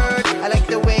 I like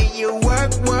the way you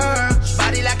work.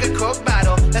 Body like a Coke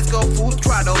bottle. Let's go full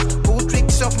throttle. Pull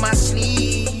tricks off my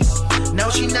sleeve. No,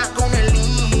 she not gonna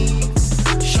leave.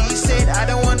 She said, I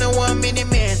don't want no 1 minute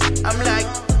man. I'm like,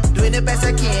 doing the best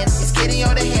I can. It's getting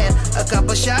out of hand. A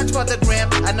couple shots for the gram.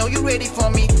 I know you're ready for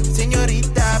me.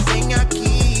 Señorita, ven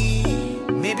aquí.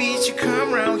 Maybe you should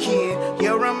come round here.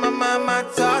 You're on my mind, my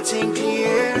thoughts ain't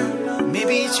clear.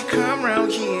 Maybe you should come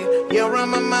round here. You're on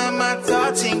my mind, my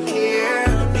thoughts ain't clear.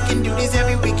 We can do this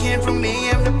every weekend from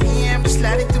AM to PM. Just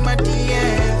slide into my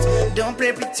DMs. Don't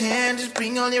play pretend, just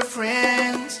bring all your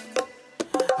friends.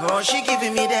 Oh, she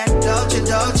giving me that Dolce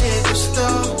Gusto.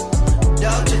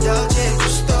 Dolce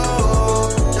Gusto.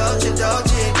 Dolce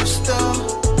Gusto.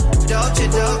 Dolce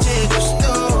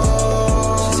Gusto.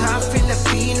 She's half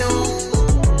Filipino.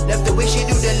 Love the way she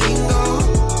do the lingo.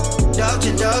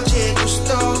 Dolce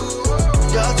Gusto.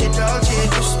 Dolce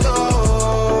Gusto.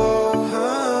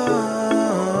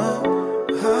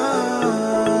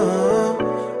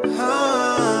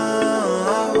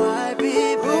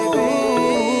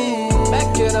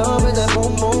 Back it up with that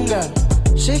boom boom girl.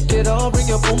 Shake it all, bring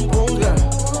your boom boom girl.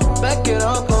 Back it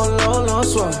up, go low,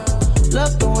 swell.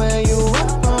 Love the way you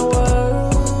rock my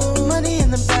world. Money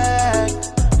in the bag,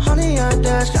 honey on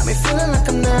dash, got me feeling like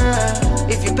I'm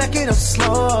not. If you back it up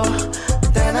slow,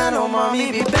 then I know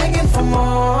mommy be begging for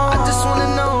more. I just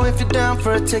wanna know if you're down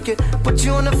for a ticket. Put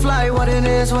you on the flight, what it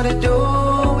is, what it do.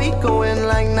 We going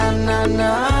like nah.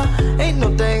 Ain't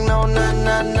no thing, no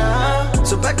nah.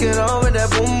 So back it up with that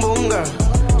boom boom girl.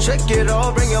 Shake it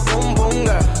all, bring your boom boom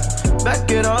girl. Back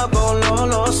it up, go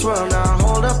low, swirl now.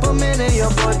 Hold up a minute, your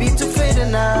boy be too faded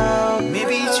now.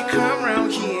 Maybe you should come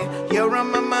round here. You're on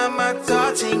my mind, my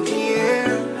thoughts ain't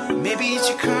clear. Maybe you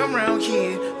should come round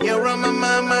here. You're on my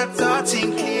mind, my thoughts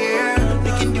ain't clear.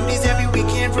 We can do this every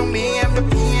weekend from AM to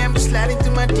PM. Just slide into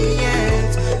my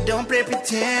DMs. Don't play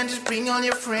pretend, just bring all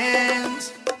your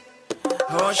friends.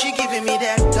 Oh, she giving me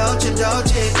that Dolce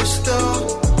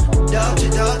Gusto. Dolce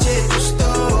Gusto.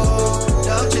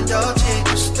 Dolce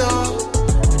Gusto.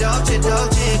 Dolce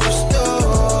Gusto.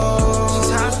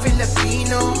 She's half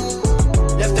Filipino.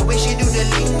 Love the way she do the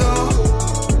lingo.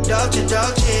 Dolce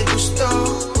Gusto.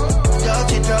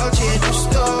 Dolce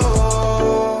Gusto.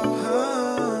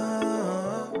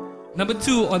 Number number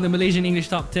 2 on the Malaysian English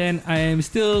Top 10. I am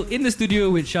still in the studio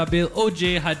with Shabil,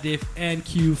 OJ, Hadif and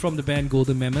Q from the band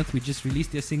Golden Mammoth. We just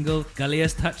released their single.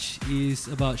 Galea's Touch is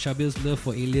about Shabil's love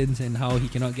for aliens and how he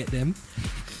cannot get them.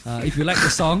 If you like the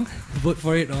song, vote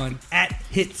for it on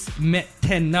 @HITZ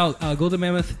MET10. Now, Golden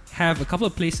Mammoth have a couple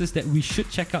of places that we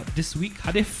should check out this week.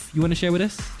 Hadif, you want to share with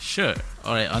us? Sure.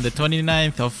 Alright, on the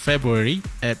 29th of February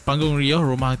at Panggung Rio,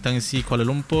 Rumah Tangsi, Kuala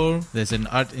Lumpur, there's an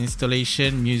art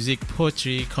installation, music,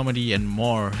 poetry, comedy and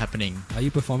more happening. Are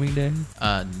you performing there?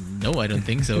 No, I don't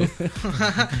think so.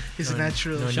 It's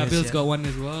natural. Shabil's got one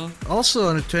as well. Also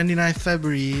on the 29th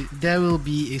February, there will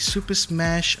be a Super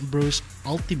Smash Bros.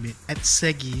 Ultimate at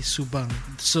Segi, Subang.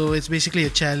 So it's basically a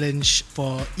challenge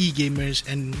for e-gamers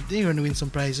and they're going to win some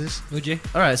prizes. OJ?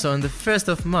 Alright, so on the 1st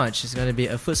of March, it's going to be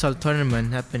a futsal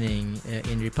tournament happening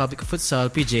in Republic of Futsal,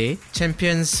 PJ.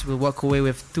 Champions will walk away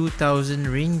with 2,000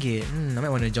 ringgit. I might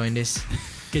want to join this.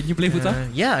 Can you play futsal?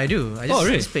 Yeah, I do. I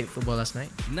just played football last night.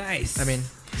 Nice. I mean,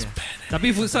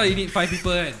 Tapi futsal you need 5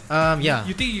 people kan? Yeah.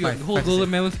 You think your whole Golden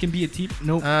Mammoth can be a team?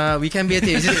 Nope. We can be a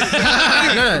team.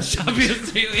 No. Shabil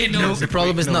straight away no. The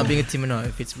problem is not being a team or not.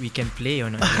 If it's we can play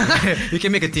or not. We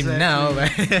can make a team now.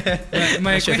 But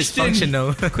my not sure if it's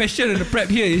functional. question on the prep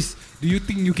here is: do you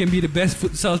think you can be the best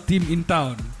futsal team in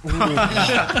town?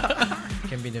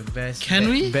 Can be the best. Can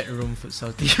we? Bedroom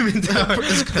futsal team in town.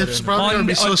 It's probably going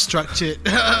to be so structured.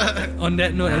 On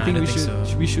that note, I think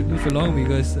we should move along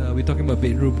because we're talking about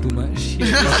bedroom too much.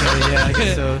 I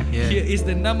guess so. Yeah. Here is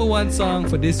the number 1 song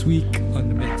for this week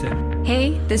on the MET10.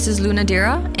 Hey, this is Luna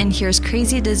Dira, and here's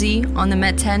Crazy Dizzy on the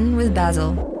MET10 with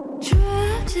Basil.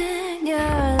 Trapped in your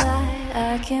light,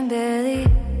 I can barely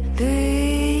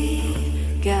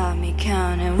breathe. Got me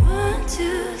counting 1,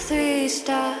 2, 3,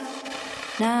 stop.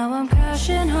 Now I'm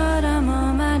crashing hard, I'm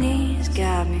on my knees.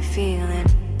 Got me feeling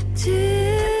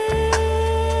dizzy.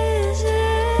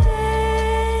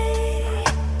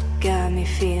 Got me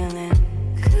feeling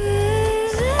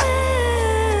crazy.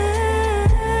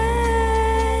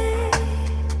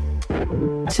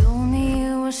 Told me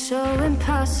you were so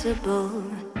impossible.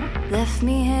 Left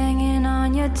me hanging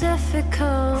on, you're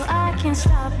difficult. I can't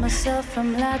stop myself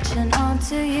from latching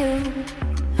onto you.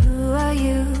 Who are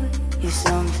you? You're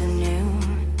something new.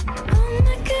 Oh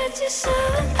my God, you're so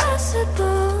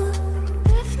impossible.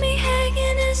 Left me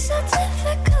hanging, it's so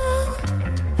difficult.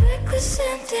 Reckless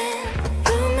ending,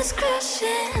 room is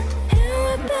crashing, and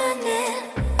we're burning.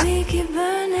 We keep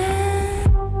burning.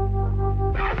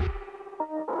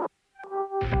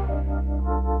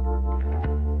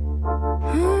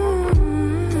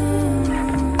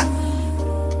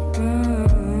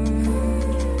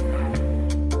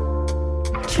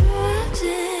 Trapped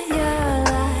in your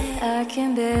light, I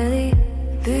can barely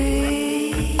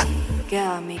breathe.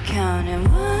 Got me counting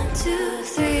 1, 2,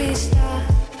 3, stop.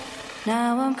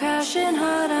 Now I'm crashing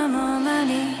hard, I'm on my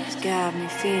knees. Got me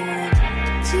feeling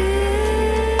dizzy.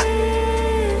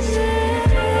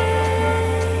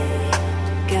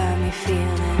 Got me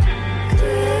feeling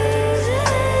crazy.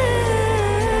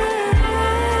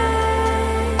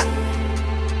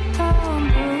 I'm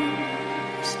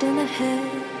bruised in the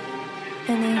head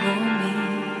and they want me.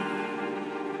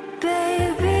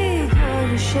 Baby girl,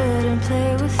 you shouldn't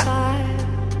play with fire.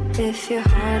 If your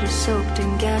heart is soaked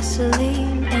in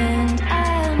gasoline. And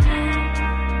I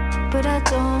know, but I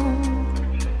don't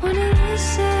wanna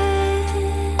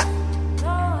listen.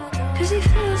 Cause you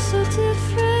feel so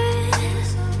different.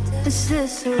 Is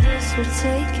this a risk we're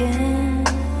taking?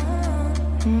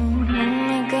 Oh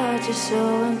my God, you're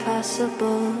so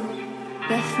impossible.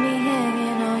 Left me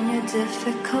hanging on, you're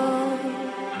difficult.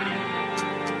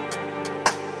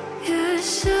 You're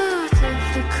so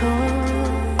difficult.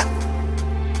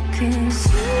 Can you see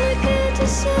like it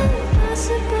is so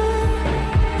impossible?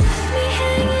 Left me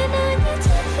hanging on, you're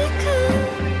difficult.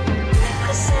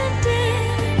 Reckless ending,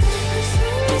 this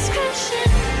room is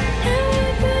crashing, and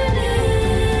we're burning.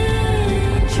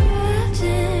 Trapped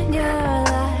in your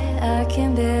light, I can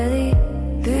barely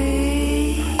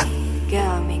breathe.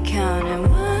 Got me counting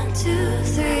 1, 2,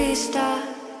 3, stop.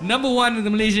 Number 1 in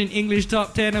the Malaysian English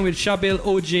Top 10 with Shabil,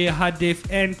 OJ, Hadif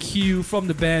and Q from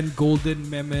the band Golden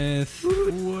Mammoth.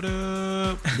 What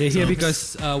up? They're here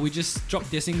because we just dropped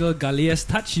their single Galea's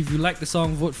Touch. If you like the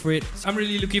song, vote for it. I'm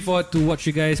really looking forward to watch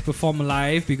you guys perform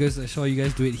live because I saw you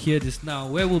guys do it here just now.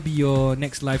 Where will be your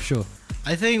next live show?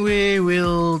 I think we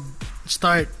will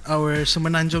start our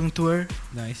Semenanjung tour.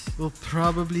 Nice. We'll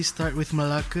probably start with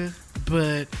Malacca,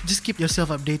 but just keep yourself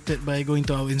updated by going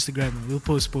to our Instagram. We'll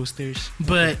post posters.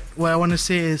 But what I want to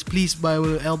say is please buy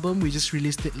our album. We just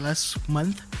released it last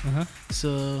month.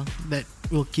 So that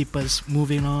will keep us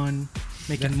moving on.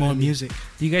 making more music.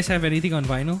 Do you guys have anything on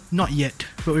vinyl? Not yet,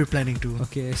 but we're planning to.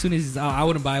 Okay, as soon as it's out, I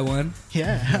want to buy one.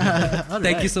 Yeah.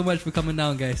 Thank you so much for coming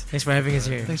down, guys. Thanks for having us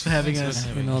here. Thanks for having us.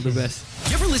 And all the best.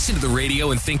 You ever listen to the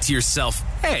radio and think to yourself,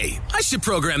 hey, I should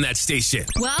program that station?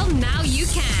 Well, now you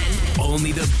can.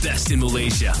 Only the best in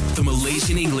Malaysia. The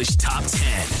Malaysian English Top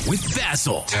 10 with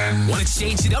Basil. Want to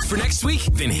change it up for next week?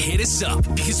 Then hit us up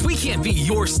because we can't be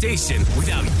your station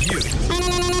without you.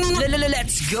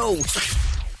 Let's go.